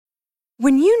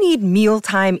When you need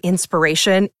mealtime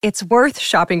inspiration, it's worth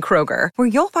shopping Kroger, where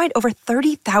you'll find over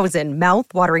 30,000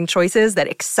 mouth-watering choices that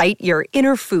excite your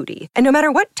inner foodie. And no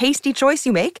matter what tasty choice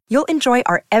you make, you'll enjoy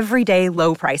our everyday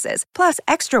low prices, plus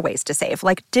extra ways to save,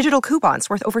 like digital coupons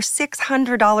worth over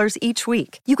 $600 each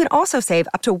week. You can also save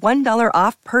up to $1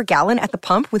 off per gallon at the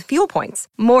pump with fuel points.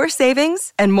 More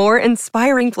savings and more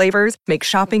inspiring flavors make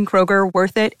shopping Kroger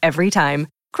worth it every time.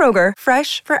 Kroger,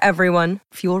 fresh for everyone.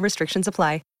 Fuel restrictions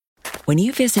apply. When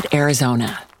you visit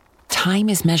Arizona, time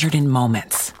is measured in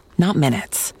moments, not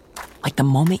minutes. Like the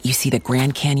moment you see the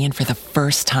Grand Canyon for the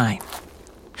first time.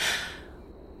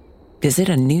 Visit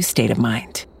a new state of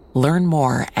mind. Learn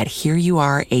more at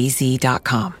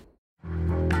hereyouareaz.com.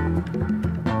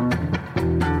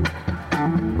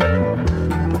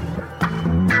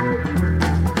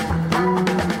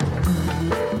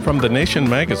 From The Nation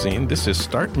magazine, this is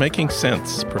Start Making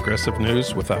Sense, progressive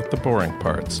news without the boring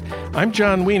parts. I'm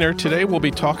John Wiener. Today we'll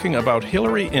be talking about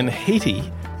Hillary in Haiti,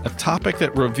 a topic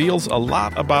that reveals a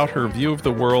lot about her view of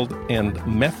the world and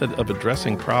method of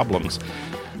addressing problems.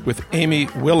 With Amy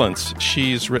Willence,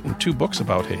 she's written 2 books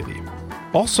about Haiti.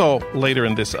 Also, later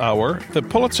in this hour, the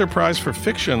Pulitzer Prize for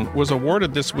Fiction was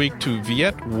awarded this week to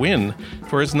Viet Nguyen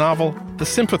for his novel, The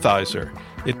Sympathizer.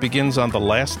 It begins on the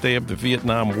last day of the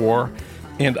Vietnam War,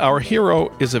 and our hero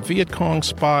is a Viet Cong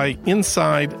spy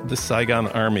inside the Saigon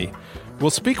Army. We'll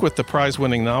speak with the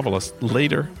prize-winning novelist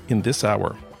later in this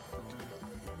hour.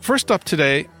 First up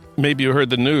today, maybe you heard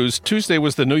the news, Tuesday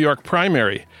was the New York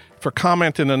primary. For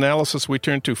comment and analysis, we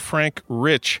turn to Frank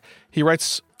Rich. He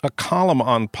writes a column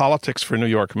on politics for New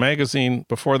York Magazine.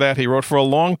 Before that, he wrote for a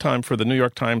long time for the New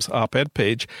York Times op-ed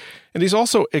page. And he's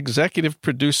also executive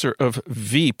producer of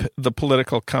Veep, the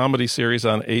political comedy series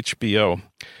on HBO.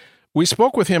 We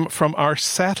spoke with him from our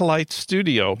satellite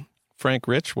studio. Frank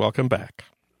Rich, welcome back.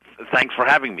 Thanks for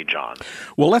having me, John.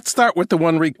 Well, let's start with the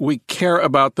one we care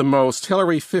about the most.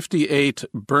 Hillary 58,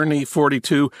 Bernie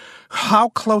 42. How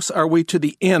close are we to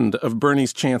the end of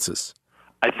Bernie's chances?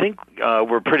 I think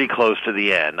we're pretty close to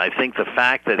the end. I think the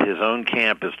fact that his own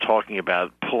camp is talking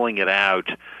about pulling it out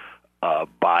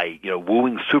by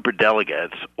wooing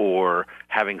superdelegates or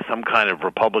having some kind of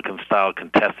Republican-style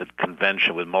contested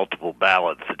convention with multiple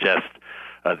ballots suggests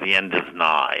the end is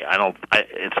nigh.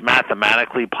 It's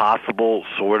mathematically possible,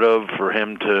 sort of, for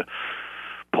him to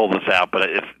pull this out, but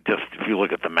if you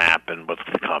look at the map and what's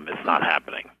to come, it's not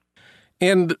happening.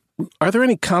 And are there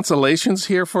any consolations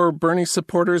here for Bernie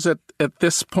supporters at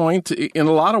this point? In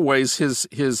a lot of ways, his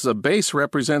base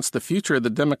represents the future of the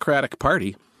Democratic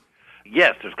Party.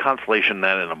 Yes, there's consolation in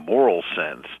that in a moral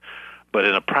sense, but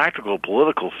in a practical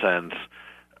political sense,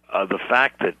 the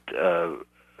fact that the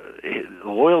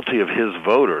loyalty of his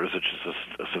voters, which is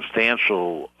a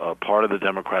substantial part of the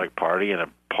Democratic Party and a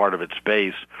part of its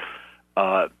base,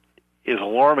 is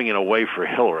alarming in a way for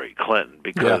Hillary Clinton,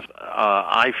 because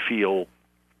I feel,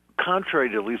 contrary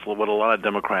to at least what a lot of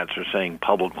Democrats are saying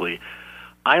publicly,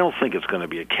 I don't think it's going to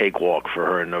be a cakewalk for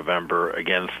her in November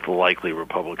against the likely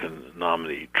Republican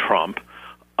nominee, Trump.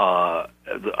 I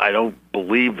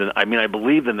believe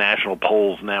the national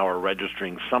polls now are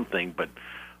registering something, but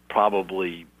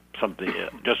probably something,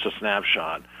 just a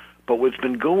snapshot. But what's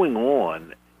been going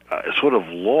on, sort of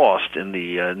lost in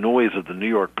the noise of the New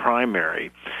York primary,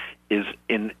 is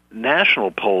in national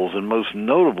polls, and most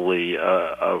notably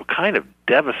a kind of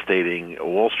devastating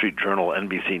Wall Street Journal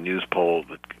NBC News poll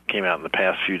that came out in the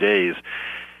past few days.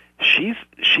 She's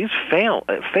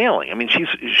failing. I mean, she's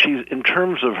in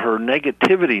terms of her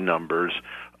negativity numbers,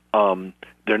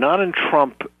 they're not in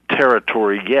Trump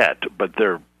territory yet, but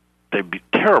they'd be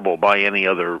terrible by any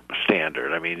other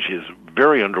standard. I mean, she's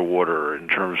very underwater in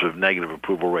terms of negative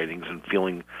approval ratings and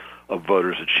feeling of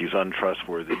voters that she's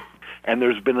untrustworthy. And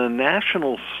there's been a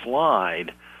national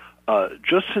slide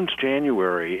just since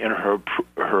January in her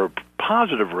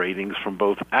positive ratings from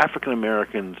both African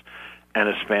Americans and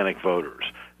Hispanic voters.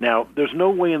 Now, there's no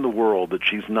way in the world that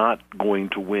she's not going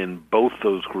to win both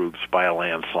those groups by a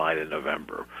landslide in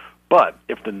November. But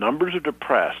if the numbers are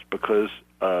depressed because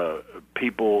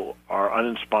people are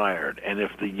uninspired, and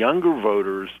if the younger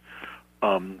voters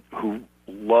who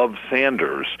love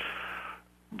Sanders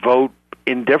vote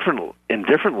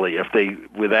indifferently, if they,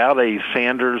 without a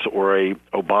Sanders or a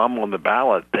Obama on the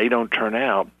ballot, they don't turn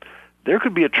out, there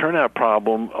could be a turnout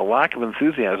problem, a lack of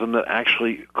enthusiasm that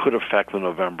actually could affect the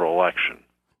November election.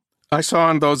 I saw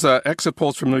on those exit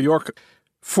polls from New York,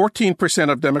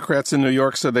 14% of Democrats in New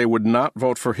York said they would not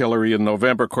vote for Hillary in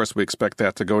November. Of course, we expect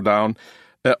that to go down.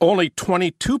 Only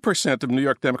 22% of New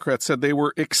York Democrats said they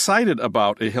were excited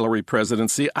about a Hillary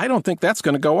presidency. I don't think that's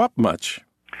going to go up much.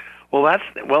 Well, that's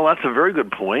a very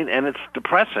good point, and it's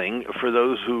depressing for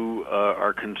those who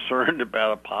are concerned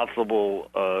about a possible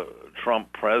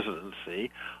Trump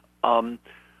presidency,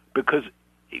 because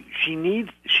she needs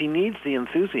the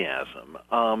enthusiasm.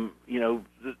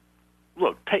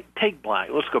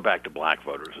 Let's go back to black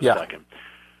voters a second.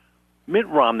 Mitt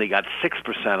Romney got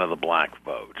 6% of the black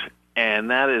vote,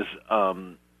 and that is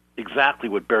exactly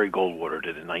what Barry Goldwater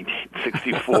did in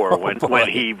 1964 when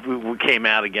he came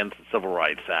out against the Civil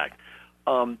Rights Act.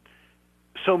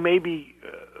 So maybe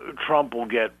Trump will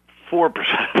get 4% of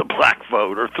the black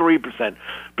vote or 3%,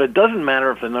 but it doesn't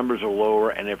matter if the numbers are lower,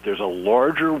 and if there's a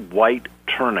larger white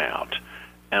turnout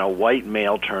and a white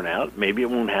male turnout, maybe it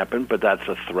won't happen, but that's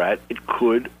a threat. It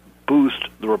could boost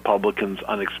the Republicans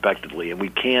unexpectedly, and we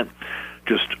can't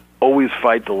just always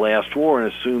fight the last war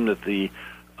and assume that the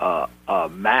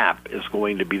map is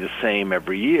going to be the same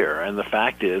every year. And the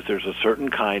fact is, there's a certain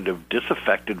kind of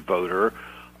disaffected voter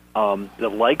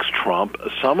that likes Trump.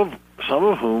 Some of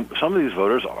these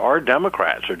voters are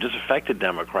Democrats, or disaffected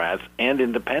Democrats and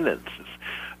independents.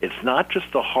 It's not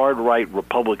just the hard right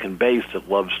Republican base that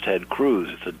loves Ted Cruz.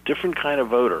 It's a different kind of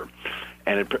voter,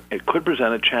 and it could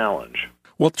present a challenge.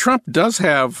 Well, Trump does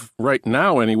have, right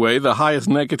now anyway, the highest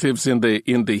negatives in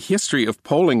the history of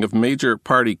polling of major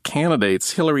party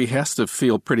candidates. Hillary has to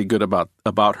feel pretty good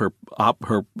about her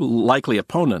likely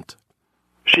opponent.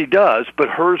 She does, but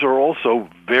hers are also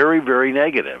very, very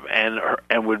negative, and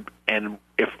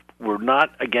if we're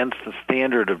not against the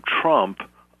standard of Trump,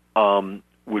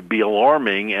 would be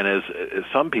alarming, and as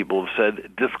some people have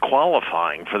said,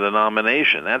 disqualifying for the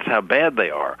nomination. That's how bad they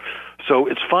are. So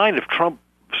it's fine if Trump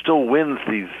still wins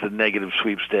the negative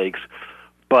sweepstakes,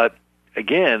 but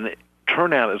again,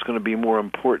 turnout is going to be more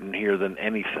important here than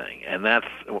anything, and that's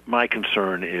my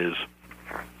concern is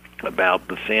about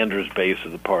the Sanders base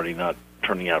of the party not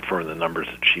turning out for the numbers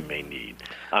that she may need.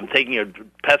 I'm taking a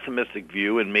pessimistic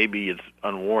view, and maybe it's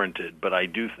unwarranted, but I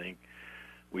do think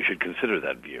we should consider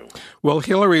that view. Well,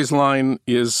 Hillary's line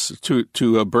is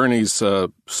to Bernie's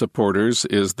supporters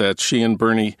is that she and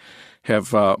Bernie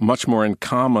have much more in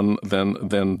common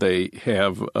than they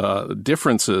have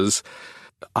differences.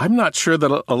 I'm not sure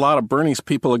that a lot of Bernie's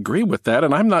people agree with that,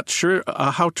 and I'm not sure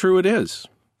how true it is.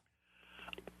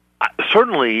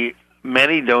 Certainly,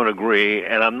 many don't agree,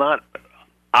 and I'm not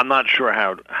sure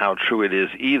how true it is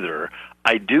either.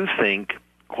 I do think,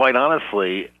 quite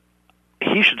honestly,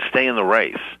 he should stay in the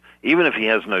race, even if he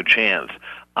has no chance.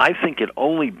 I think it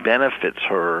only benefits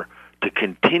her to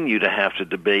continue to have to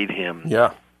debate him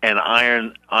and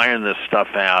iron this stuff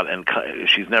out, and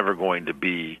she's never going to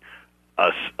be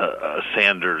a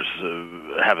Sanders,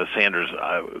 have a Sanders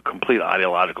complete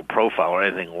ideological profile or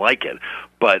anything like it.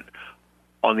 But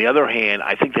on the other hand,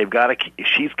 I think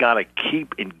she's got to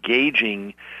keep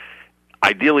engaging,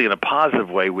 ideally in a positive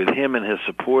way, with him and his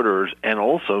supporters, and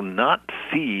also not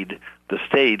cede the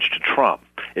stage to Trump.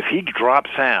 If he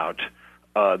drops out,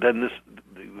 then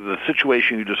the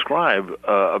situation you describe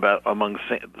about among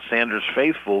Sanders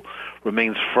faithful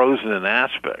remains frozen in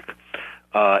aspect.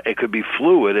 It could be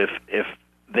fluid if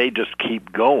they just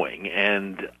keep going,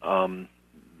 and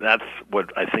that's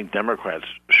what I think Democrats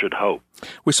should hope.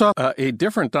 We saw a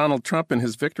different Donald Trump in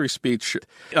his victory speech.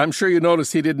 I'm sure you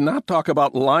noticed he did not talk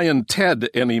about Lion Ted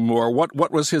anymore.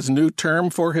 What was his new term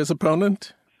for his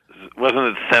opponent? Wasn't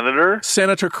it Senator?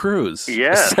 Senator Cruz.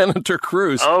 Yes. Senator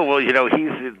Cruz. Oh, well,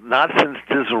 he's not since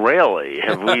Disraeli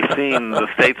have we seen the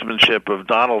statesmanship of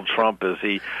Donald Trump as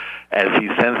he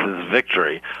senses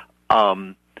victory.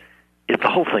 The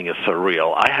whole thing is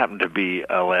surreal. I happened to be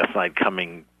last night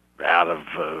coming out of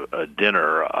a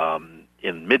dinner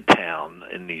in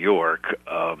Midtown in New York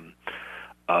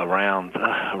around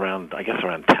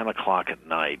 10 o'clock at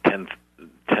night, 10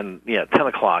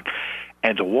 o'clock.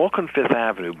 And to walk on Fifth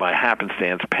Avenue by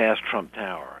happenstance past Trump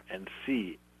Tower and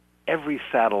see every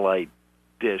satellite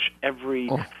dish, every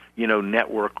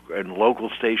network and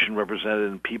local station represented,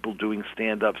 and people doing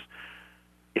stand-ups,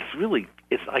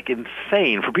 it's like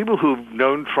insane for people who've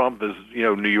known Trump as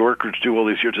New Yorkers do all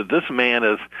these years. That this man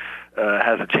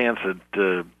has a chance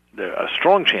a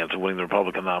strong chance of winning the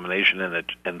Republican nomination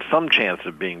and some chance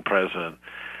of being president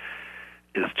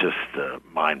is just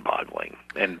mind-boggling,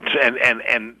 and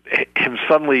him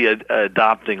suddenly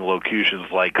adopting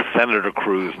locutions like Senator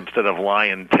Cruz instead of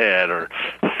Lion Ted, or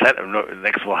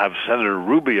next we'll have Senator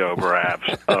Rubio perhaps,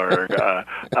 or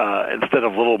instead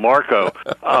of Little Marco,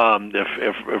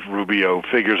 if Rubio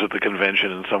figures at the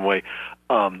convention in some way.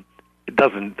 It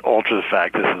doesn't alter the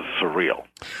fact this is surreal.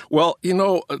 Well,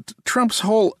 Trump's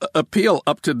whole appeal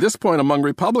up to this point, among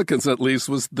Republicans at least,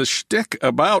 was the shtick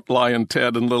about Lion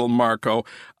Ted and Little Marco.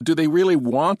 Do they really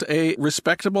want a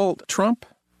respectable Trump?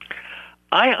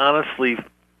 I honestly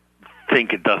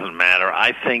think it doesn't matter.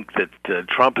 I think that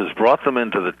Trump has brought them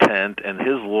into the tent, and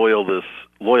his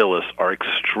loyalists are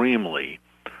extremely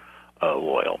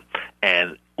loyal.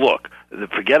 And look,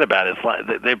 forget about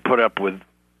it. They put up with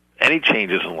any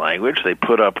changes in language. They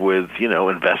put up with,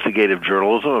 investigative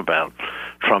journalism about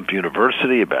Trump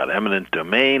University, about eminent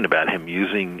domain, about him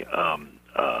using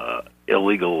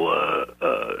illegal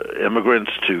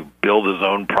immigrants to build his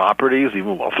own properties,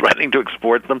 even while threatening to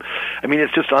export them. I mean,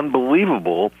 it's just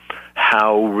unbelievable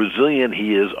how resilient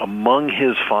he is among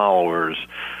his followers.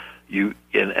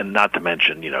 And not to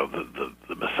mention,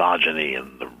 the misogyny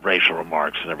and the racial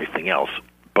remarks and everything else.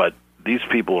 But these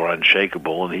people are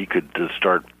unshakable, and he could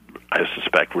start, I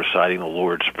suspect, reciting the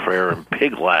Lord's Prayer in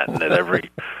Pig Latin at every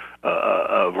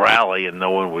rally, and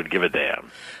no one would give a damn.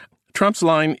 Trump's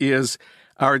line is,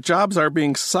 "Our jobs are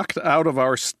being sucked out of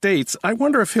our states." I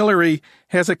wonder if Hillary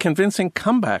has a convincing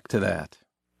comeback to that.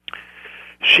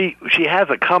 She has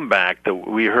a comeback that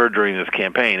we heard during this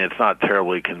campaign. It's not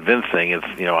terribly convincing. It's,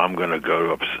 I'm going to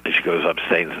go to, she goes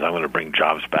upstate and says, I'm going to bring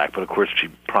jobs back. But of course, she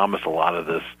promised a lot of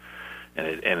this, and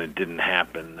it didn't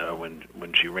happen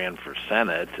when she ran for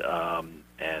Senate,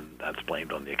 and that's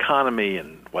blamed on the economy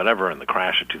and whatever, and the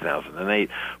crash of 2008.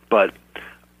 But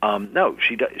no,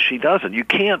 she doesn't. You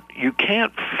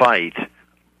can't fight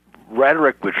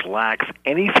rhetoric which lacks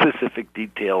any specific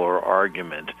detail or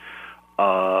argument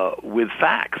with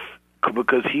facts,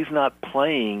 because he's not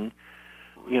playing,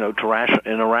 in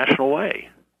a rational way.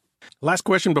 Last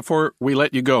question before we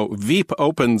let you go. Veep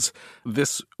opens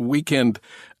this weekend.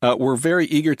 We're very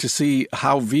eager to see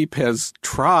how Veep has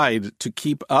tried to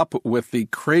keep up with the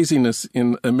craziness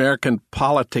in American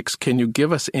politics. Can you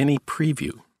give us any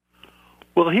preview?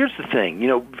 Well, here's the thing.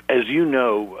 As you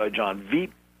know, John,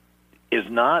 Veep does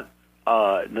not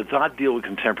deal with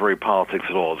contemporary politics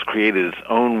at all. It's created its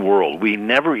own world. We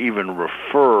never even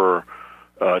refer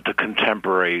to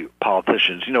contemporary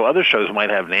politicians. Other shows might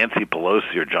have Nancy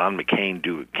Pelosi or John McCain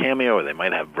do a cameo, or they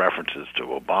might have references to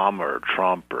Obama or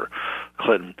Trump or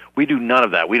Clinton. We do none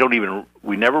of that. We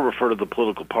never refer to the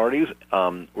political parties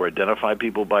or identify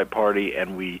people by party,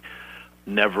 and we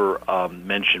never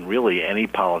mention really any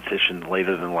politicians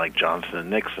later than like Johnson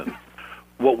and Nixon.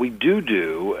 What we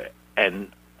do,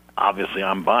 and obviously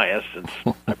I'm biased since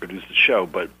I produce the show,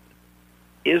 but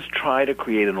is try to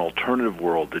create an alternative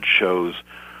world that shows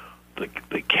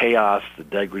the chaos, the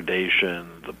degradation,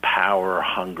 the power,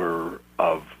 hunger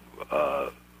of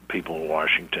people in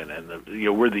Washington.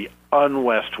 And we're the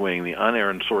un-West Wing, the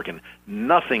un-Aaron Sorkin.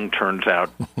 Nothing turns out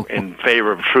in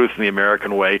favor of truth in the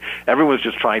American way. Everyone's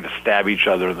just trying to stab each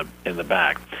other in the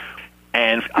back.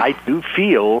 And I do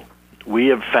feel we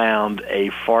have found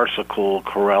a farcical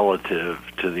correlative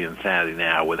to the Insanity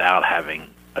Now without having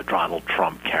a Donald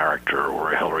Trump character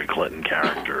or a Hillary Clinton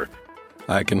character.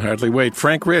 I can hardly wait.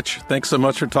 Frank Rich, thanks so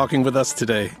much for talking with us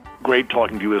today. Great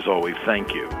talking to you as always.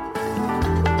 Thank you.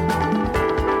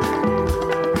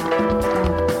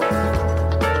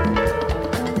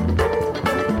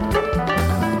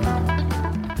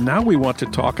 Now we want to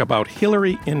talk about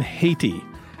Hillary in Haiti.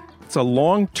 It's a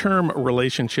long-term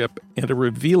relationship and a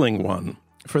revealing one.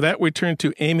 For that, we turn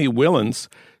to Amy Willens.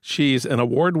 She's an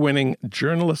award-winning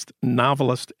journalist,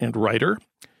 novelist, and writer.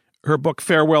 Her book,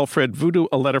 Farewell, Fred Voodoo,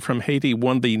 A Letter from Haiti,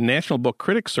 won the National Book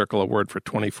Critics Circle Award for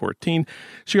 2014.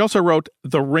 She also wrote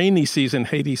The Rainy Season,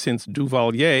 Haiti Since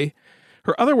Duvalier.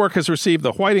 Her other work has received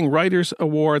the Whiting Writers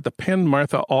Award, the Penn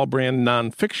Martha Allbrand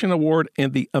Nonfiction Award,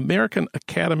 and the American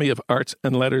Academy of Arts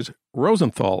and Letters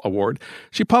Rosenthal Award.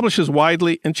 She publishes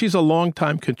widely, and she's a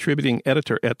longtime contributing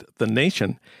editor at The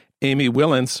Nation. Amy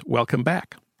Willens, welcome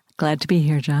back. Glad to be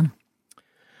here, John.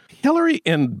 Hillary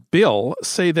and Bill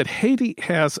say that Haiti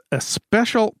has a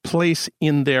special place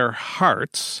in their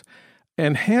hearts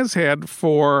and has had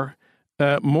for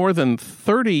more than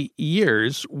 30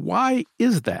 years. Why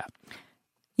is that?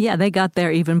 Yeah, they got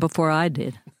there even before I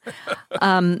did.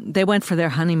 They went for their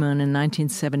honeymoon in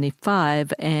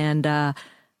 1975, and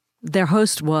their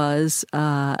host was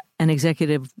an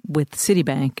executive with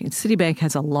Citibank. Citibank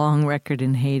has a long record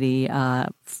in Haiti,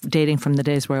 dating from the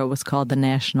days where it was called the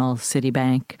National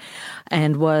Citibank,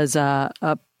 and was a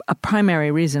primary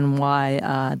reason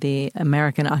why the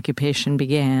American occupation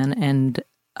began, and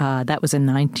that was a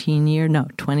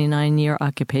 29-year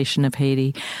occupation of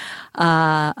Haiti,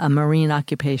 a marine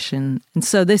occupation. And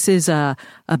so this is a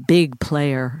big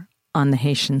player on the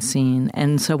Haitian scene.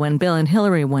 And so when Bill and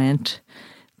Hillary went,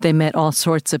 they met all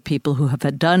sorts of people who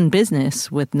have done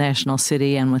business with National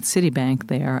City and with Citibank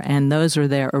there, and those are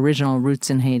their original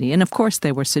roots in Haiti. And of course,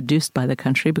 they were seduced by the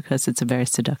country because it's a very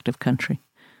seductive country.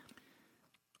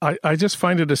 I just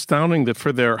find it astounding that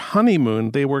for their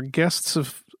honeymoon, they were guests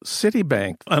of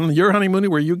Citibank. On your honeymoon,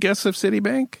 were you guests of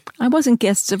Citibank? I wasn't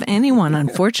guests of anyone,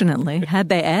 unfortunately, had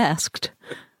they asked.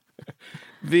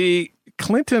 The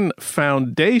Clinton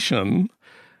Foundation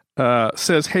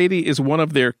says Haiti is one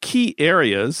of their key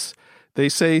areas. They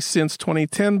say since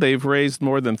 2010, they've raised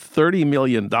more than $30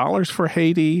 million for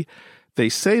Haiti. They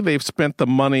say they've spent the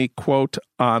money, quote,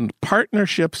 on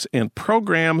partnerships and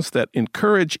programs that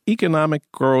encourage economic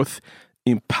growth,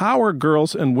 empower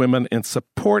girls and women, and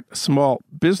support small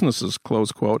businesses,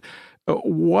 close quote.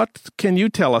 What can you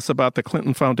tell us about the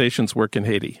Clinton Foundation's work in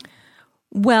Haiti?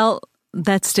 Well,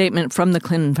 that statement from the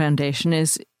Clinton Foundation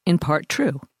is in part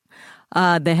true.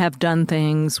 They have done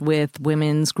things with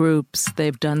women's groups.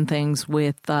 They've done things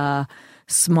with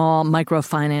small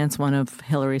microfinance, one of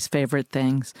Hillary's favorite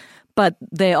things. But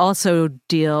they also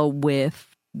deal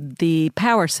with the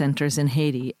power centers in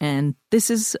Haiti. And this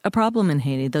is a problem in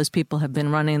Haiti. Those people have been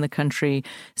running the country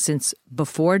since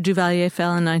before Duvalier fell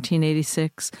in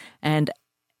 1986. And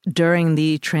during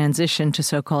the transition to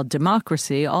so-called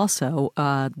democracy, also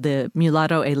the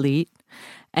mulatto elite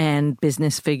and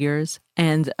business figures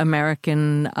and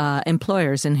American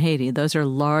employers in Haiti. Those are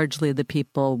largely the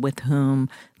people with whom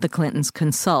the Clintons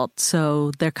consult.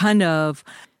 So they're kind of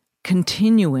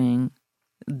continuing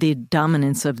the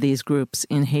dominance of these groups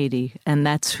in Haiti, and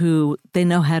that's who they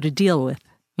know how to deal with.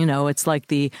 You know, it's like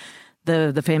the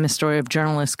famous story of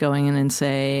journalists going in and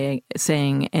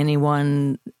saying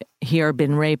anyone here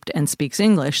been raped and speaks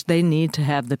English. They need to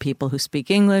have the people who speak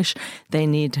English. They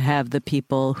need to have the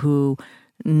people who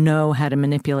know how to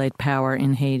manipulate power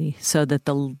in Haiti so that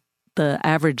the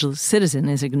average citizen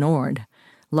is ignored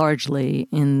largely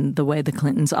in the way the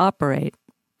Clintons operate.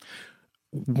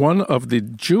 One of the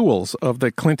jewels of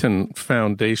the Clinton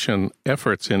Foundation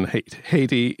efforts in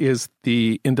Haiti is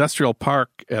the industrial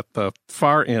park at the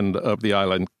far end of the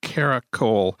island,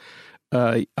 Caracol.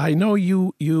 I know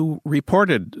you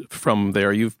reported from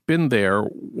there. You've been there.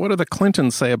 What do the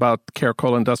Clintons say about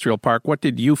Caracol Industrial Park? What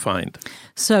did you find?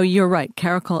 So you're right.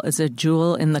 Caracol is a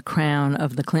jewel in the crown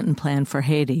of the Clinton plan for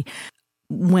Haiti.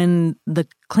 When the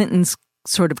Clintons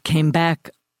sort of came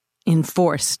back in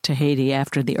force to Haiti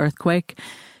after the earthquake,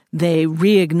 they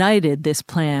reignited this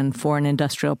plan for an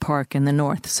industrial park in the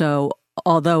north. So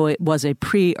although it was a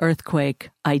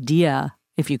pre-earthquake idea,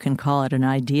 if you can call it an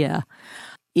idea,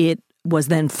 it was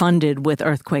then funded with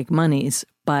earthquake monies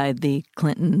by the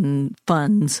Clinton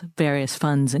funds, various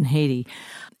funds in Haiti.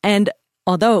 And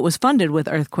although it was funded with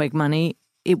earthquake money,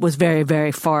 it was very,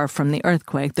 very far from the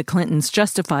earthquake. The Clintons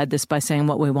justified this by saying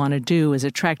what we want to do is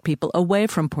attract people away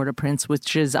from Port-au-Prince,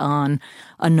 which is on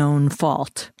a known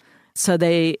fault. So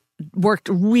they worked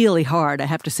really hard. I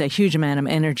have to say, a huge amount of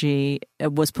energy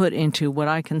was put into what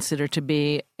I consider to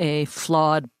be a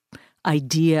flawed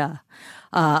idea,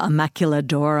 a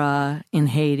maquiladora in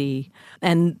Haiti.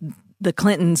 And the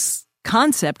Clintons'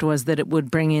 concept was that it would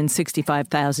bring in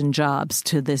 65,000 jobs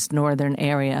to this northern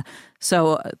area.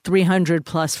 So 300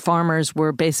 plus farmers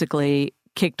were basically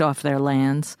kicked off their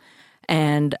lands,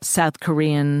 and South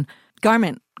Korean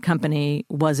garment company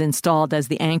was installed as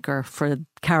the anchor for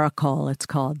Caracol, it's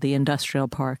called, the industrial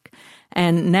park.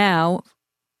 And now,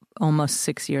 almost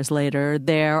 6 years later,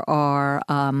 there are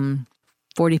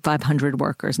 4,500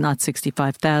 workers, not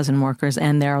 65,000 workers,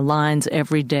 and there are lines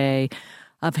every day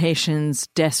of Haitians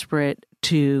desperate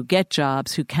to get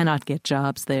jobs who cannot get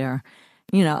jobs there.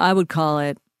 You know, I would call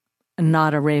it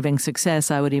not a raving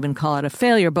success. I would even call it a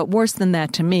failure. But worse than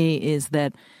that to me is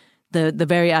that the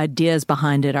very ideas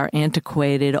behind it are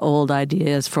antiquated, old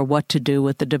ideas for what to do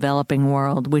with the developing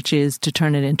world, which is to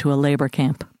turn it into a labor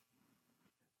camp.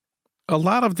 A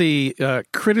lot of the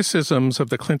criticisms of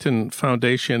the Clinton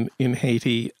Foundation in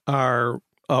Haiti are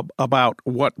about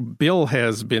what Bill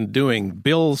has been doing,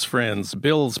 Bill's friends,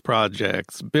 Bill's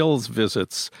projects, Bill's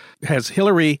visits. Has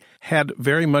Hillary had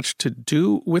very much to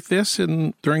do with this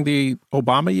during the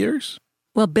Obama years?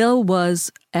 Well, Bill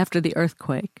was, after the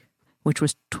earthquake, which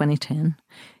was 2010,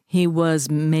 he was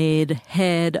made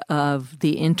head of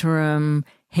the interim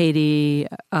Haiti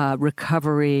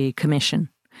Recovery Commission.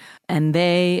 And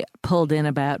they pulled in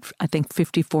about, I think,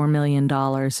 $54 million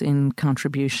in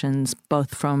contributions,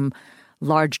 both from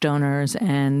large donors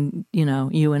and, you know,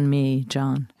 you and me,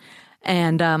 John.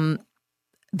 And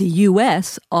the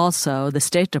U.S. also, the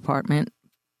State Department,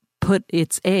 put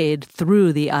its aid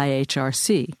through the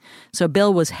IHRC. So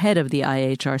Bill was head of the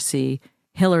IHRC.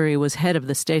 Hillary was head of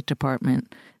the State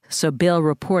Department. So Bill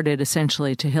reported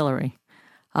essentially to Hillary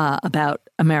about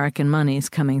American monies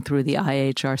coming through the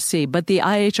IHRC. But the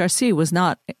IHRC was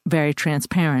not very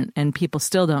transparent, and people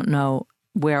still don't know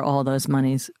where all those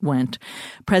monies went.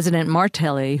 President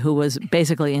Martelly, who was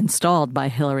basically installed by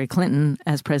Hillary Clinton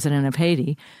as president of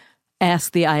Haiti,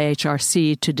 asked the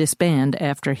IHRC to disband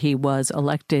after he was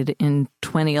elected in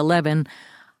 2011.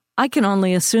 I can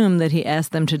only assume that he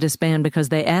asked them to disband because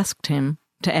they asked him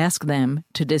to ask them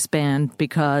to disband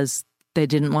because they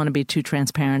didn't want to be too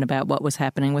transparent about what was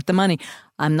happening with the money.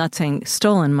 I'm not saying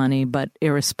stolen money, but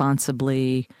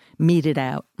irresponsibly meted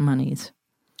out monies.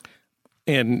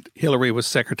 And Hillary was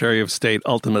Secretary of State,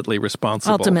 ultimately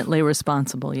responsible. Ultimately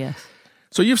responsible, yes.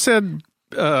 So you've said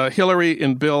Hillary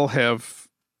and Bill have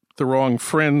the wrong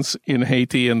friends in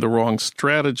Haiti and the wrong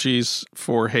strategies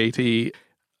for Haiti.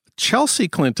 Chelsea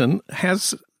Clinton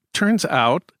has, turns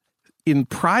out, in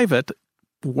private,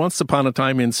 once upon a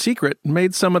time in secret,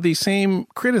 made some of these same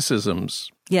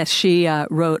criticisms. Yes, she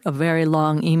wrote a very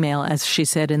long email. As she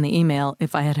said in the email,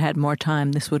 if I had had more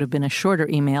time, this would have been a shorter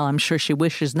email. I'm sure she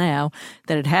wishes now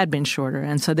that it had been shorter.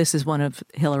 And so this is one of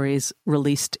Hillary's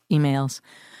released emails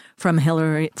from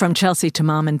Chelsea to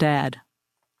Mom and Dad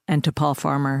and to Paul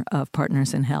Farmer of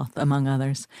Partners in Health, among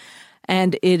others.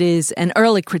 And it is an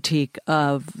early critique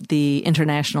of the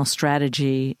international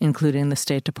strategy, including the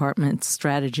State Department's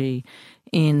strategy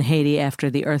in Haiti after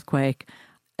the earthquake.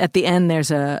 At the end,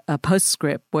 there's a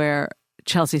postscript where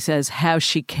Chelsea says how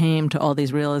she came to all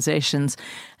these realizations.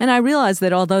 And I realized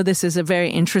that although this is a very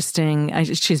interesting,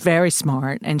 she's very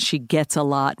smart and she gets a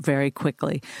lot very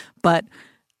quickly, but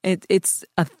it's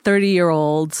a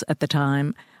 30-year-old's at the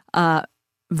time,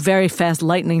 very fast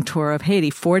lightning tour of Haiti.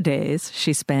 4 days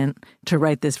she spent to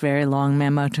write this very long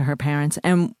memo to her parents.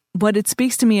 And what it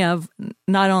speaks to me of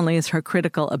not only is her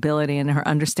critical ability and her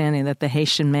understanding that the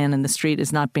Haitian man in the street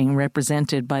is not being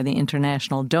represented by the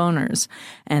international donors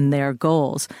and their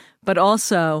goals, but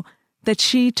also that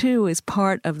she, too, is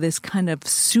part of this kind of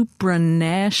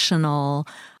supranational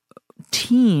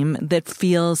team that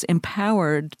feels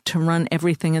empowered to run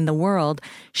everything in the world.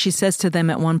 She says to them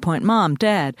at one point, Mom,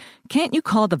 Dad, can't you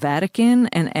call the Vatican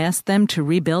and ask them to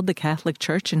rebuild the Catholic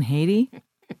Church in Haiti?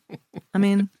 I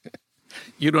mean...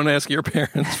 You don't ask your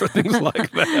parents for things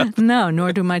like that. No,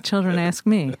 nor do my children ask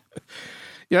me.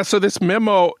 Yeah, so this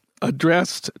memo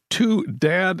addressed to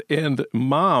Dad and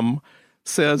Mom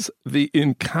says, the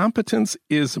incompetence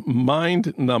is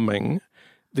mind-numbing.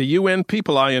 The UN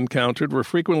people I encountered were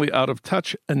frequently out of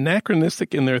touch,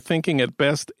 anachronistic in their thinking at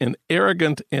best, and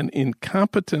arrogant and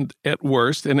incompetent at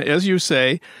worst. And as you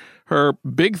say, her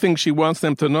big thing she wants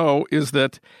them to know is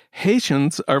that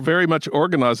Haitians are very much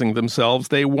organizing themselves.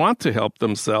 They want to help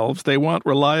themselves. They want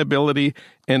reliability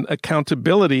and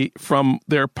accountability from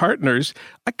their partners.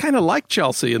 I kind of like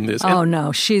Chelsea in this. Oh,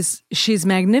 no, she's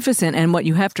magnificent. And what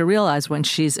you have to realize when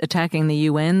she's attacking the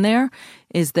UN there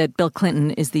is that Bill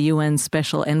Clinton is the UN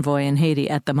special envoy in Haiti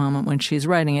at the moment when she's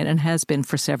writing it and has been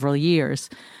for several years.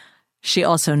 She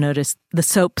also noticed the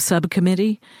SOAP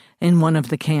subcommittee in one of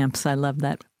the camps. I love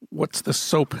that. What's the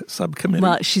SOAP subcommittee?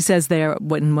 Well, she says there,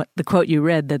 in the quote you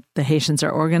read, that the Haitians are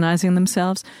organizing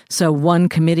themselves. So one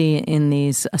committee in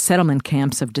these settlement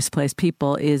camps of displaced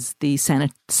people is the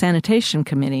sanitation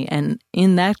committee. And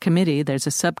in that committee, there's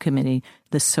a subcommittee,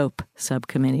 the SOAP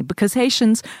subcommittee, because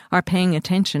Haitians are paying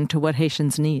attention to what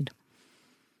Haitians need.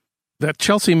 That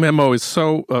Chelsea memo is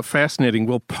so fascinating.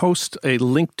 We'll post a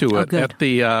link to it at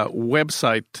the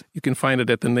website. You can find it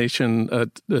at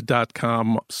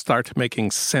thenation.com Start Making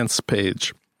Sense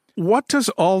page. What does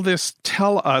all this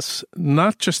tell us,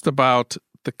 not just about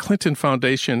the Clinton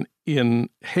Foundation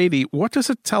in Haiti? What does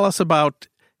it tell us about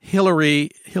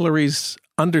Hillary's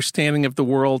understanding of the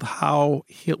world,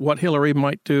 what Hillary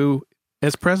might do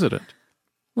as president?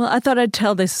 Well, I thought I'd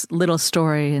tell this little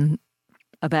story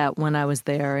about when I was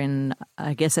there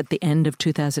I guess at the end of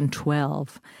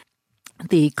 2012.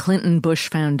 The Clinton-Bush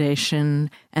Foundation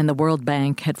and the World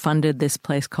Bank had funded this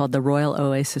place called the Royal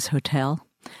Oasis Hotel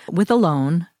with a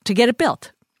loan to get it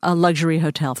built. A luxury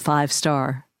hotel,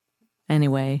 5-star.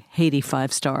 Anyway, Haiti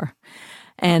 5-star.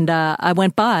 And I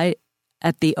went by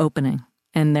at the opening,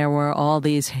 and there were all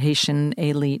these Haitian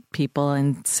elite people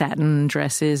in satin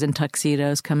dresses and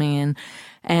tuxedos coming in.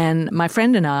 And my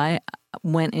friend and I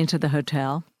went into the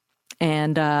hotel,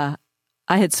 and I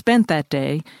had spent that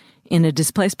day in a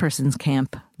displaced persons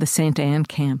camp, the St. Anne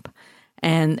camp,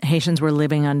 and Haitians were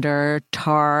living under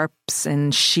tarps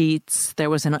and sheets. There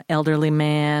was an elderly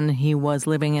man. He was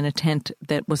living in a tent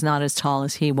that was not as tall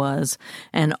as he was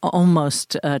and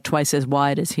almost twice as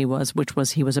wide as he was,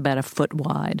 he was about a foot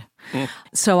wide.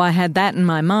 So I had that in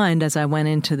my mind as I went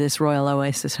into this Royal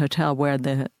Oasis Hotel where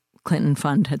the Clinton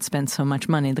Fund had spent so much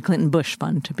money, the Clinton-Bush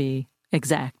Fund to be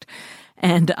exact.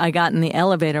 And I got in the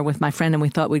elevator with my friend and we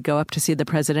thought we'd go up to see the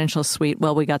presidential suite.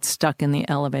 Well, we got stuck in the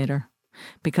elevator.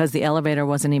 because the elevator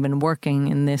wasn't even working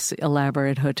in this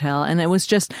elaborate hotel. And it was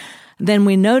just, then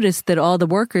we noticed that all the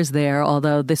workers there,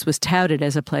 although this was touted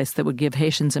as a place that would give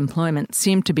Haitians employment,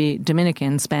 seemed to be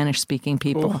Dominican, Spanish-speaking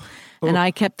people. And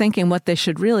I kept thinking what they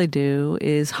should really do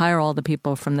is hire all the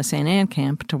people from the St. Anne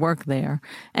camp to work there.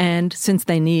 And since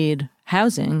they need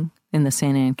housing in the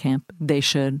St. Anne camp, they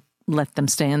should let them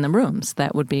stay in the rooms.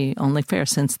 That would be only fair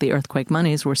since the earthquake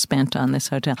monies were spent on this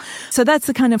hotel. So that's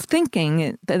the kind of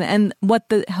thinking. And what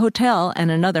the hotel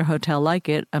and another hotel like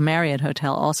it, a Marriott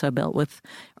hotel also built with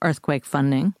earthquake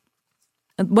funding,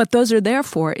 what those are there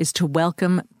for is to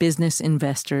welcome business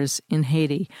investors in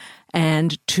Haiti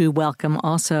and to welcome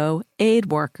also aid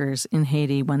workers in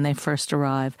Haiti when they first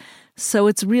arrive. So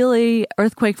it's really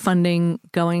earthquake funding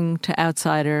going to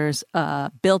outsiders,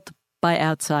 built by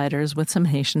outsiders with some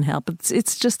Haitian help.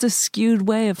 It's just a skewed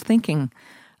way of thinking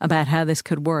about how this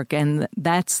could work. And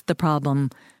that's the problem,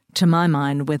 to my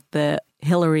mind, with the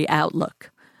Hillary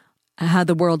outlook. How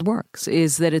the world works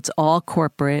is that it's all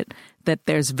corporate, that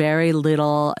there's very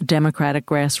little democratic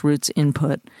grassroots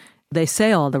input. They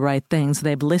say all the right things.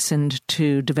 They've listened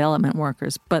to development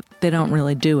workers, but they don't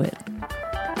really do it.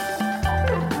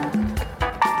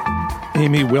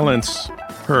 Amy Willence,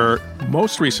 her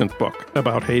most recent book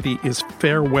about Haiti is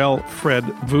Farewell, Fred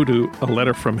Voodoo, A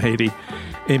Letter from Haiti.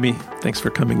 Amy, thanks for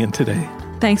coming in today.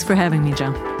 Thanks for having me,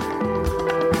 Joe.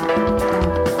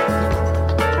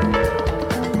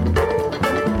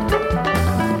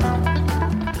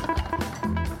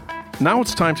 Now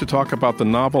it's time to talk about the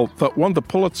novel that won the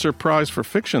Pulitzer Prize for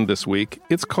Fiction this week.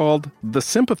 It's called The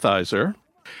Sympathizer.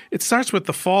 It starts with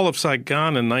the fall of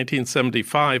Saigon in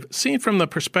 1975, seen from the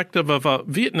perspective of a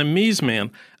Vietnamese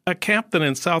man, a captain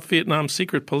in South Vietnam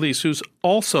Secret Police who's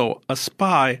also a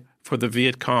spy for the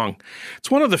Viet Cong.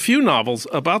 It's one of the few novels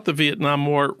about the Vietnam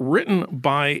War written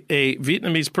by a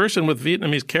Vietnamese person with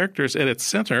Vietnamese characters at its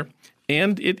center,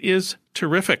 and it is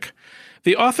terrific.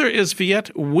 The author is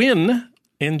Viet Nguyen,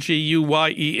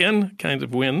 Nguyen, kind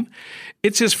of Nguyen.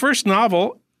 It's his first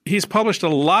novel. He's published a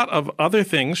lot of other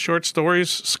things, short stories,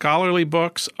 scholarly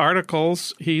books,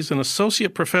 articles. He's an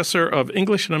associate professor of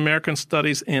English and American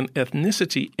Studies and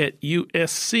Ethnicity at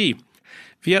USC.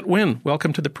 Viet Nguyen,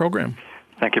 welcome to the program.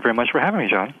 Thank you very much for having me,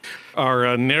 John.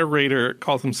 Our narrator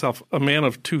calls himself a man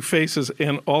of two faces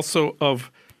and also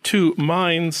of two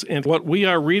minds. And what we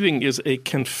are reading is a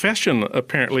confession,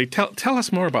 apparently. Tell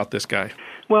us more about this guy.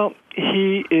 Well,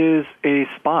 he is a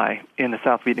spy in the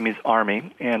South Vietnamese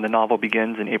army, and the novel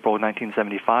begins in April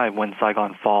 1975 when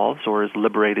Saigon falls or is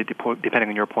liberated, depending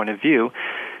on your point of view.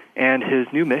 And his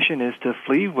new mission is to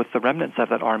flee with the remnants of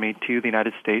that army to the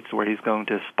United States, where he's going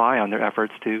to spy on their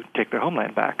efforts to take their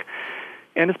homeland back.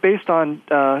 And it's based on,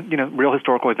 real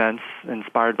historical events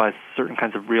inspired by certain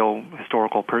kinds of real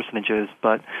historical personages.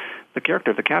 But the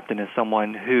character of the captain is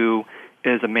someone who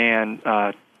is a man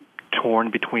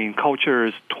torn between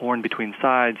cultures, torn between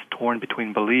sides, torn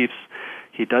between beliefs.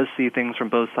 He does see things from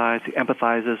both sides. He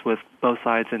empathizes with both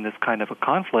sides in this kind of a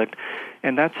conflict.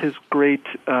 And that's his great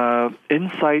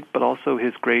insight, but also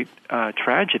his great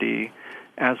tragedy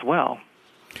as well.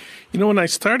 You know, when I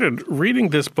started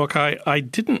reading this book, I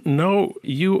didn't know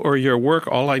you or your work.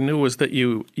 All I knew was that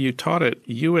you taught at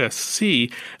USC.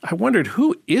 I wondered,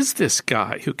 who is this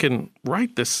guy who can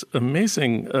write this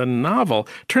amazing novel?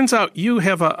 Turns out you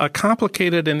have a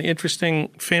complicated and interesting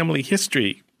family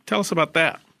history. Tell us about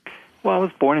that. Well, I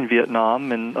was born in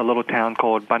Vietnam in a little town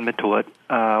called Ban Ma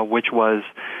Thuột, which was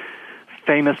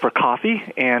famous for coffee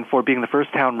and for being the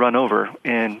first town run over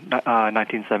in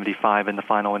 1975 in the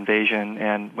final invasion.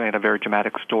 And we had a very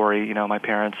dramatic story. You know, my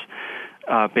parents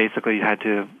basically had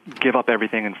to give up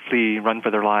everything and flee, run for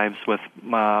their lives with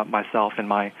myself and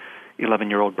my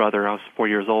 11-year-old brother. I was 4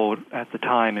 years old at the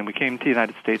time, and we came to the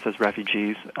United States as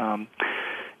refugees.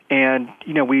 And,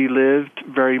 we lived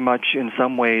very much in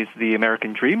some ways the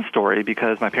American dream story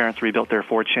because my parents rebuilt their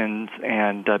fortunes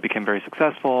and became very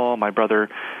successful. My brother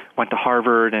went to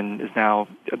Harvard and is now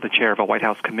the chair of a White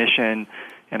House commission,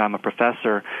 and I'm a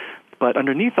professor. But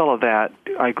underneath all of that,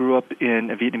 I grew up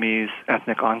in a Vietnamese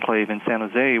ethnic enclave in San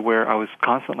Jose where I was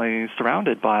constantly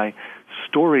surrounded by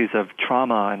stories of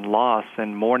trauma and loss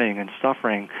and mourning and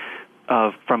suffering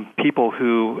from people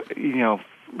who,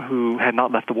 who had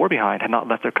not left the war behind, had not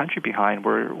left their country behind,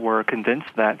 were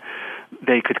convinced that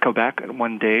they could go back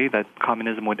one day, that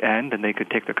communism would end, and they could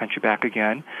take their country back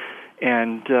again.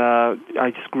 And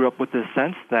I just grew up with this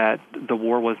sense that the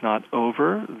war was not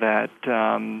over, that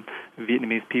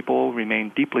Vietnamese people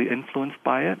remained deeply influenced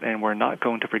by it and were not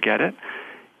going to forget it.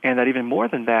 And that even more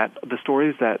than that, the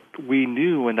stories that we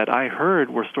knew and that I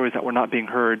heard were stories that were not being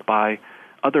heard by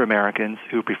other Americans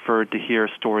who preferred to hear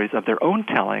stories of their own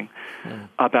telling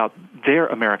about their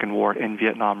American war in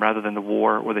Vietnam rather than the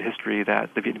war or the history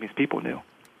that the Vietnamese people knew.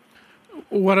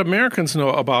 What Americans know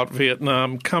about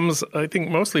Vietnam comes, I think,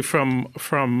 mostly from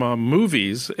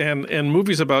movies, and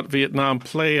movies about Vietnam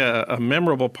play a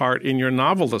memorable part in your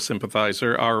novel, The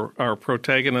Sympathizer. Our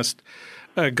protagonist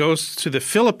goes to the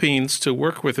Philippines to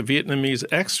work with Vietnamese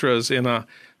extras in a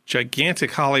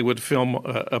gigantic Hollywood film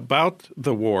about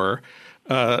the war.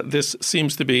 This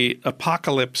seems to be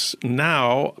Apocalypse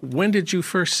Now. When did you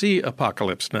first see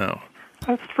Apocalypse Now?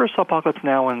 I first saw Apocalypse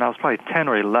Now when I was probably 10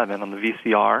 or 11 on the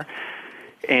VCR.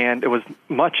 And I was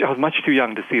much too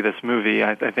young to see this movie.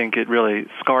 I think it really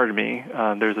scarred me.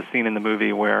 There's a scene in the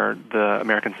movie where the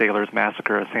American sailors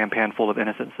massacre a sampan full of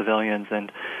innocent civilians,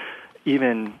 and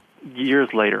even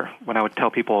years later, when I would tell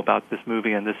people about this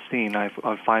movie and this scene, I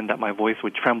would find that my voice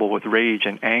would tremble with rage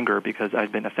and anger because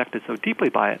I'd been affected so deeply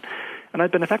by it. And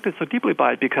I'd been affected so deeply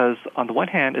by it because, on the one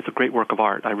hand, it's a great work of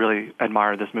art. I really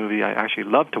admire this movie. I actually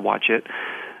love to watch it.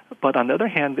 But on the other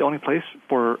hand, the only place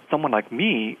for someone like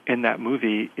me in that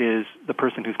movie is the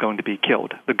person who's going to be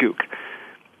killed, the Gook.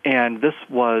 And this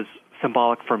was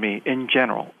symbolic for me in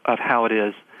general of how it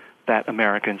is that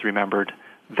Americans remembered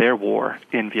their war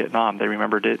in Vietnam. They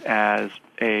remembered it as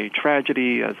a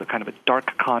tragedy, as a kind of a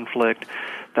dark conflict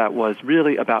that was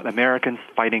really about Americans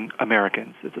fighting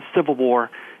Americans. It's a civil war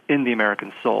in the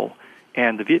American soul.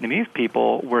 And the Vietnamese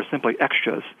people were simply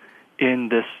extras in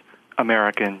this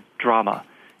American drama.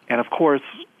 And of course,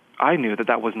 I knew that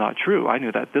that was not true. I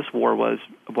knew that this war was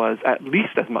at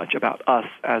least as much about us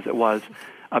as it was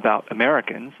about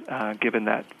Americans, given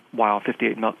that while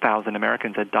 58,000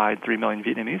 Americans had died, 3 million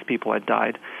Vietnamese people had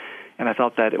died. And I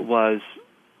felt that it was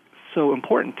so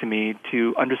important to me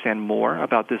to understand more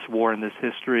about this war and this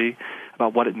history,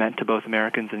 about what it meant to both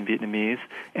Americans and Vietnamese,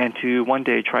 and to one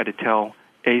day try to tell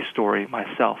a story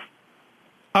myself.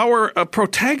 Our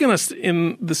protagonist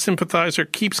in The Sympathizer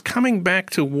keeps coming back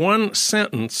to one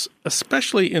sentence,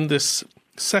 especially in this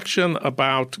section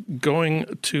about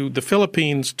going to the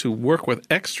Philippines to work with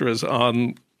extras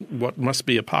on what must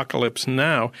be Apocalypse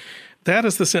Now. That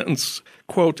is the sentence,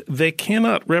 quote, "They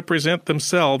cannot represent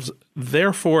themselves,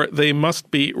 therefore they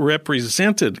must be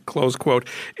represented," close quote.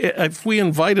 If we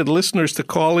invited listeners to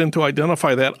call in to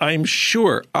identify that, I'm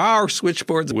sure our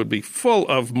switchboards would be full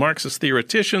of Marxist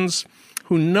theoreticians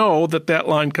who know that that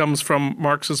line comes from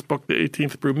Marx's book, The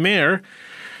 18th Brumaire,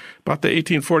 about the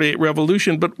 1848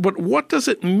 revolution. But what does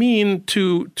it mean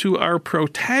to our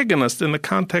protagonist in the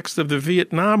context of the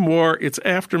Vietnam War, its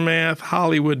aftermath,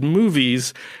 Hollywood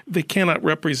movies? They cannot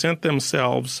represent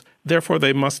themselves, therefore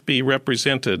they must be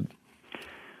represented.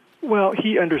 Well,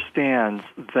 he understands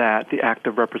that the act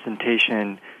of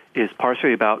representation is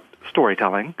partially about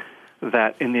storytelling,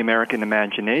 that in the American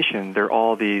imagination, there are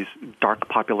all these dark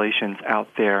populations out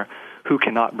there who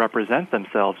cannot represent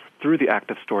themselves through the act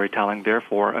of storytelling.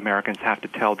 Therefore, Americans have to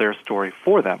tell their story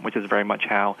for them, which is very much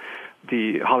how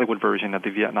the Hollywood version of the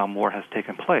Vietnam War has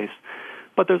taken place.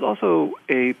 But there's also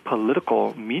a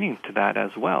political meaning to that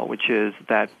as well, which is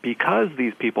that because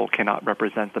these people cannot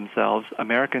represent themselves,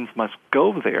 Americans must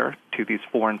go there to these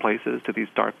foreign places, to these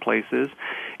dark places,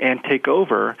 and take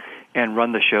over and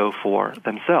run the show for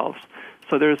themselves.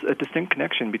 So there's a distinct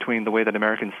connection between the way that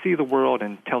Americans see the world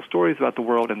and tell stories about the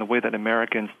world and the way that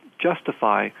Americans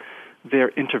justify their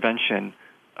intervention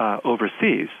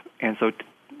overseas. And so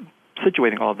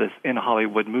situating all of this in a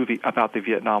Hollywood movie about the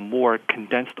Vietnam War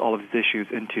condensed all of these issues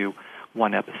into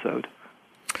one episode.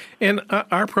 And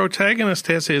our protagonist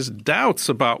has his doubts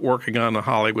about working on a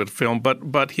Hollywood film,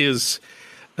 but his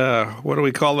what do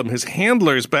we call them? His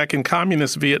handlers back in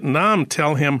communist Vietnam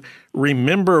tell him,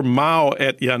 "Remember Mao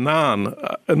at Yan'an,"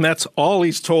 and that's all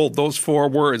he's told, those 4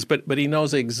 words. But he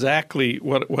knows exactly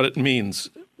what it means.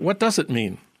 What does it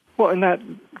mean? Well, in that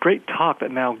great talk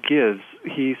that Mao gives,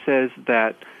 he says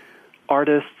that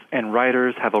artists and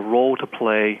writers have a role to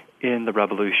play in the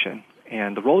revolution,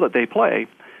 and the role that they play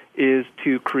is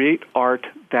to create art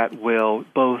that will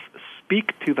both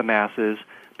speak to the masses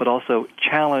but also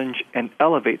challenge and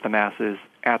elevate the masses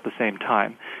at the same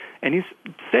time. And he's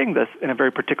saying this in a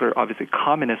very particular, obviously,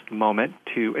 communist moment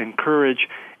to encourage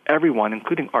everyone,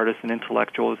 including artists and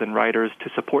intellectuals and writers, to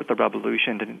support the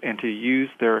revolution and to use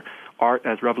their art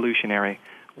as revolutionary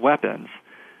weapons.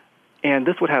 And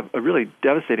this would have a really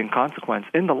devastating consequence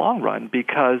in the long run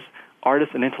because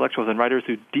artists and intellectuals and writers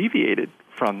who deviated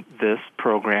from this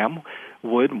program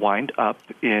would wind up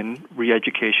in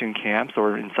re-education camps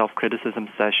or in self-criticism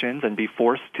sessions and be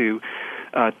forced to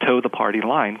toe the party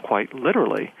line, quite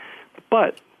literally.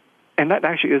 And that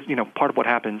actually is, part of what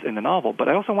happens in the novel. But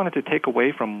I also wanted to take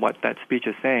away from what that speech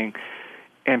is saying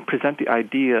and present the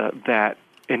idea that,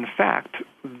 in fact,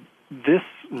 this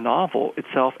novel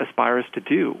itself aspires to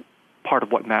do part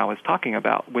of what Mao is talking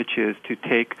about, which is to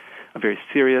take a very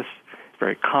serious,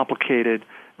 very complicated,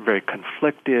 very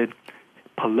conflicted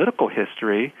political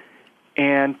history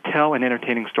and tell an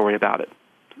entertaining story about it.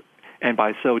 And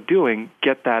by so doing,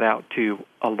 get that out to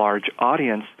a large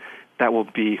audience that will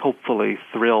be hopefully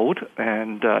thrilled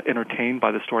and entertained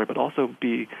by the story, but also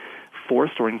be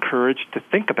forced or encouraged to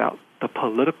think about the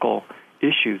political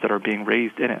issues that are being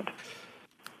raised in it.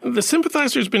 The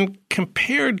Sympathizer has been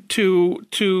compared to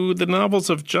the novels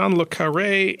of John le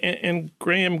Carré and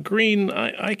Graham Greene.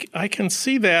 I can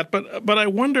see that, but I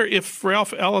wonder if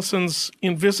Ralph Ellison's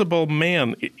Invisible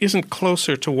Man isn't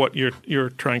closer to what you're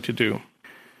trying to do.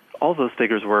 All those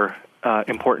figures were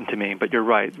important to me, but you're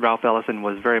right. Ralph Ellison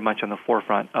was very much on the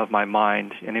forefront of my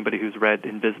mind. Anybody who's read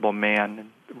Invisible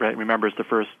Man remembers the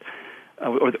first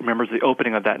or remembers the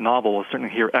opening of that novel will certainly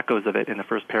hear echoes of it in the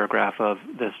first paragraph of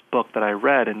this book that I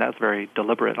read, and that's very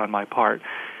deliberate on my part.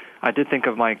 I did think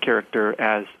of my character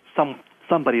as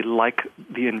somebody like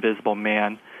the Invisible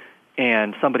Man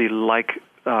and somebody like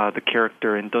the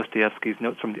character in Dostoevsky's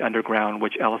Notes from the Underground,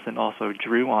 which Ellison also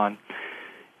drew on.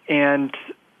 And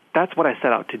that's what I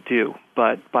set out to do.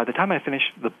 But by the time I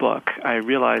finished the book, I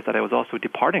realized that I was also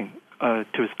departing to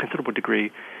a considerable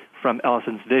degree from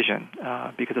Ellison's vision,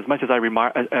 because as much as I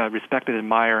respect and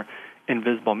admire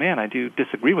Invisible Man, I do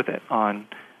disagree with it on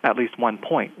at least one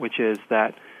point, which is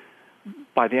that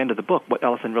by the end of the book, what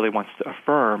Ellison really wants to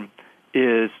affirm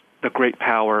is the great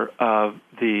power of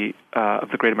the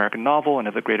great American novel and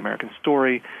of the great American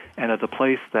story and of the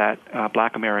place that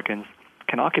Black Americans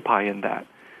can occupy in that.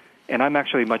 And I'm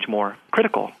actually much more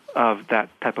critical of that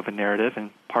type of a narrative,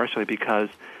 and partially because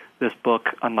this book,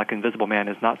 unlike Invisible Man,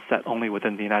 is not set only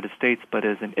within the United States, but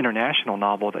is an international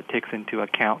novel that takes into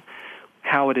account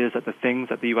how it is that the things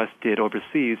that the U.S. did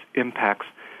overseas impacts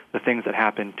the things that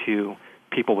happen to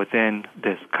people within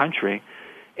this country.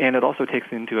 And it also takes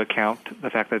into account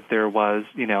the fact that there was,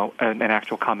 an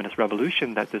actual communist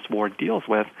revolution that this war deals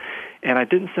with. And I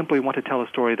didn't simply want to tell a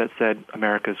story that said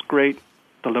America's great,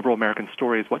 the liberal American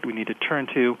story is what we need to turn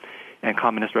to, and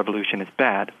communist revolution is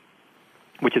bad,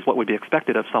 which is what would be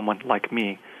expected of someone like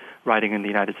me writing in the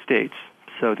United States.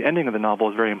 So the ending of the novel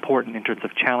is very important in terms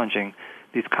of challenging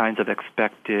these kinds of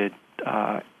expected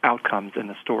outcomes in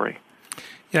the story.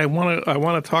 Yeah, I want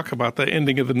to talk about the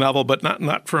ending of the novel, but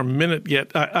not for a minute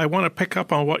yet. I want to pick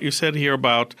up on what you said here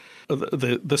about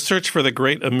the search for the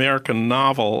great American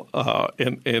novel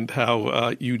and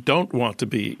how you don't want to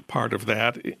be part of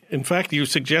that. In fact, you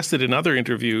suggested in other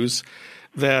interviews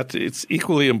that it's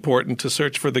equally important to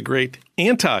search for the great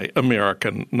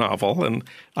anti-American novel, and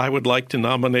I would like to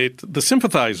nominate The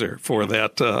Sympathizer for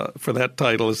that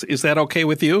title. Is that okay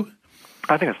with you?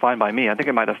 I think it's fine by me. I think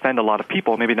it might offend a lot of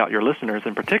people, maybe not your listeners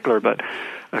in particular, but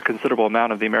a considerable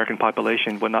amount of the American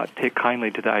population would not take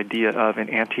kindly to the idea of an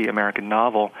anti-American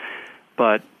novel.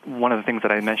 But one of the things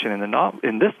that I mentioned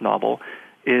in this novel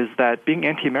is that being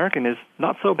anti-American is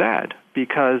not so bad,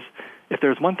 because if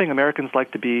there's one thing Americans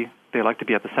like to be, they like to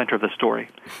be at the center of the story.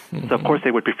 Mm-hmm. So, of course,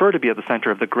 they would prefer to be at the center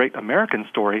of the great American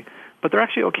story, but they're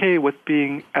actually okay with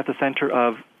being at the center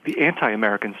of the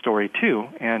anti-American story, too,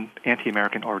 and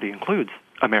anti-American already includes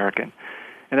American.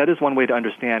 And that is one way to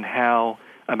understand how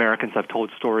Americans have told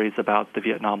stories about the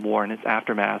Vietnam War and its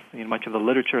aftermath. Much of the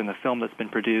literature and the film that's been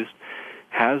produced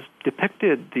has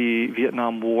depicted the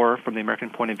Vietnam War from the American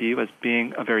point of view as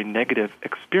being a very negative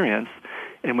experience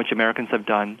in which Americans have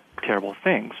done terrible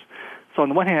things. So on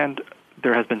the one hand,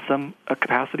 there has been some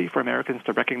capacity for Americans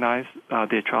to recognize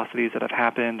the atrocities that have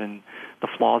happened and the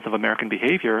flaws of American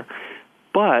behavior.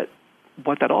 But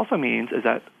what that also means is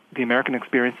that the American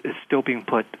experience is still being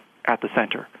put at the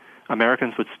center.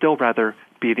 Americans would still rather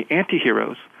be the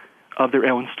anti-heroes of their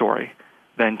own story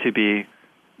than to be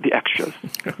the extras.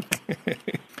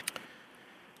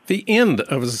 The end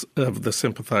of The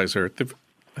Sympathizer,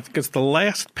 I think it's the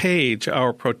last page,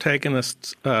 our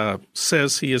protagonist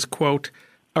says he is, quote,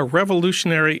 a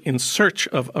revolutionary in search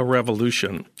of a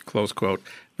revolution, close quote.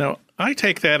 Now, I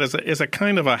take that as a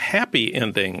kind of a happy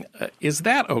ending. Is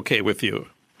that okay with you?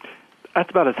 That's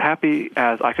about as happy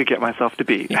as I could get myself to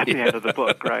be at the end of the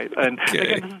book, right? And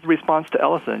again, this is a response to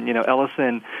Ellison.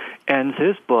 Ellison ends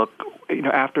his book,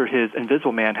 after his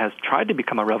Invisible Man has tried to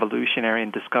become a revolutionary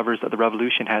and discovers that the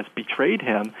revolution has betrayed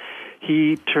him.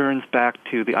 He turns back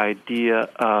to the idea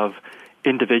of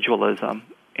individualism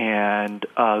and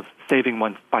of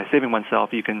by saving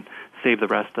oneself, you can save the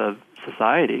rest of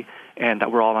society, and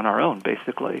that we're all on our own,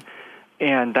 basically.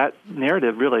 And that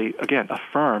narrative really, again,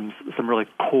 affirms some really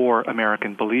core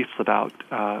American beliefs about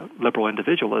liberal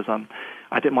individualism.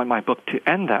 I didn't want my book to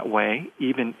end that way,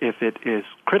 even if it is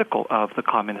critical of the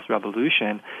communist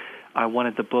revolution. I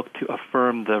wanted the book to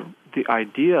affirm the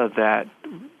idea that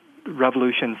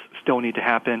revolutions still need to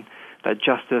happen, that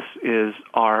justice is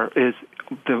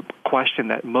the question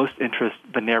that most interests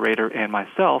the narrator and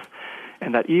myself,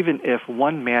 and that even if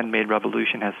one man-made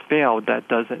revolution has failed, that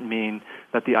doesn't mean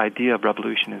that the idea of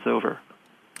revolution is over.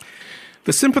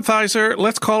 The Sympathizer,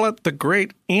 let's call it the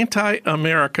great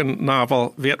anti-American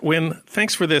novel. Viet Nguyen,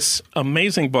 thanks for this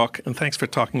amazing book, and thanks for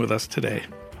talking with us today.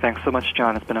 Thanks so much,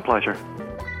 John. It's been a pleasure.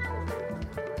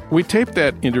 We taped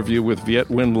that interview with Viet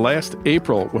Nguyen last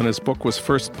April when his book was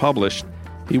first published.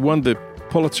 He won the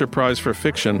Pulitzer Prize for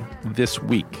Fiction this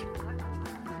week.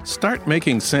 Start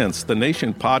Making Sense, the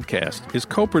Nation podcast, is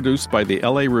co-produced by the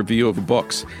LA Review of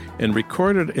Books and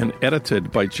recorded and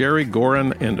edited by Jerry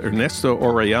Gorin and Ernesto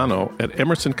Orellano at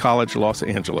Emerson College, Los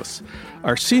Angeles.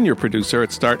 Our senior producer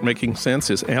at Start Making Sense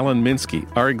is Alan Minsky.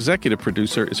 Our executive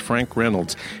producer is Frank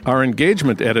Reynolds. Our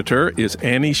engagement editor is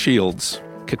Annie Shields.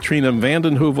 Katrina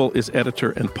Vanden Heuvel is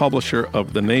editor and publisher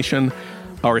of The Nation.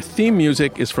 Our theme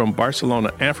music is from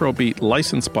Barcelona Afrobeat,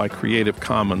 licensed by Creative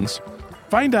Commons.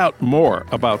 Find out more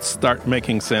about Start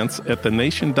Making Sense at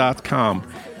thenation.com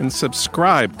and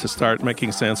subscribe to Start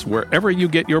Making Sense wherever you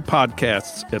get your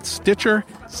podcasts at Stitcher,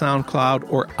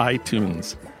 SoundCloud, or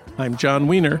iTunes. I'm John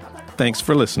Wiener. Thanks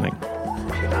for listening.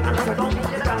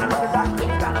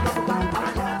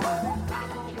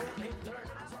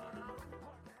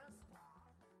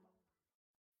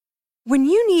 When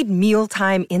you need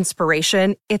mealtime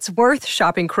inspiration, it's worth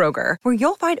shopping Kroger, where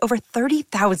you'll find over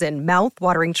 30,000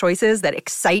 mouth-watering choices that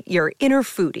excite your inner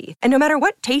foodie. And no matter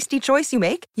what tasty choice you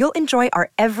make, you'll enjoy our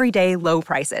everyday low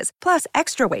prices, plus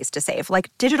extra ways to save,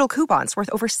 like digital coupons worth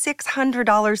over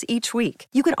 $600 each week.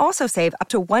 You can also save up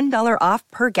to $1 off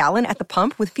per gallon at the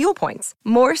pump with fuel points.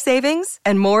 More savings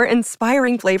and more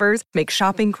inspiring flavors make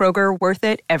shopping Kroger worth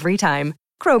it every time.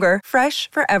 Kroger, fresh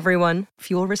for everyone.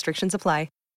 Fuel restrictions apply.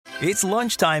 It's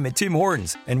lunchtime at Tim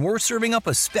Hortons, and we're serving up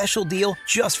a special deal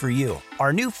just for you.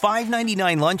 Our new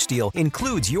 $5.99 lunch deal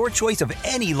includes your choice of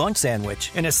any lunch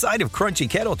sandwich and a side of crunchy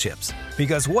kettle chips.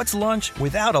 Because what's lunch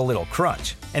without a little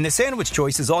crunch? And the sandwich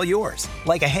choice is all yours,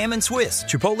 like a ham and Swiss,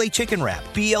 Chipotle chicken wrap,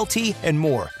 BLT, and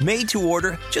more, made to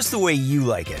order just the way you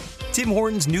like it. Tim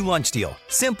Hortons' new lunch deal.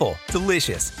 Simple,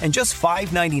 delicious, and just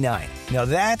 $5.99. Now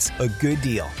that's a good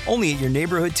deal. Only at your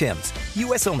neighborhood Tim's.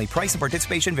 U.S. only. Price and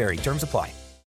participation vary. Terms apply.